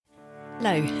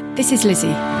Hello, this is Lizzie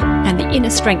and the Inner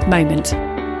Strength Moment.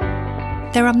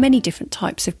 There are many different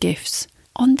types of gifts.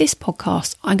 On this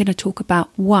podcast, I'm going to talk about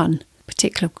one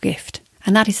particular gift,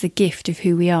 and that is the gift of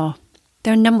who we are.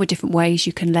 There are a number of different ways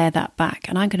you can layer that back,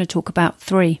 and I'm going to talk about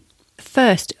three. The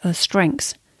first are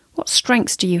strengths. What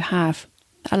strengths do you have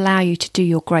that allow you to do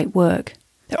your great work?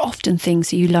 They're often things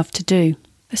that you love to do.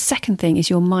 The second thing is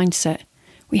your mindset.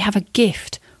 We have a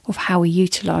gift of how we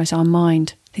utilise our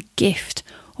mind, the gift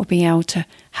of being able to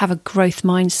have a growth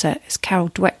mindset, as Carol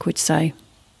Dweck would say.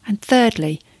 And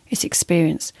thirdly, is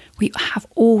experience. We have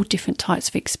all different types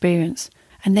of experience,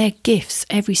 and they're gifts,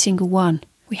 every single one.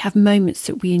 We have moments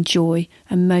that we enjoy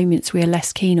and moments we are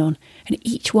less keen on, and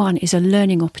each one is a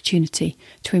learning opportunity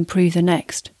to improve the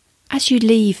next. As you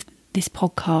leave this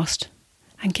podcast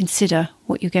and consider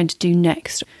what you're going to do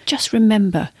next, just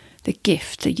remember the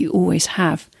gift that you always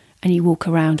have and you walk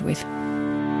around with.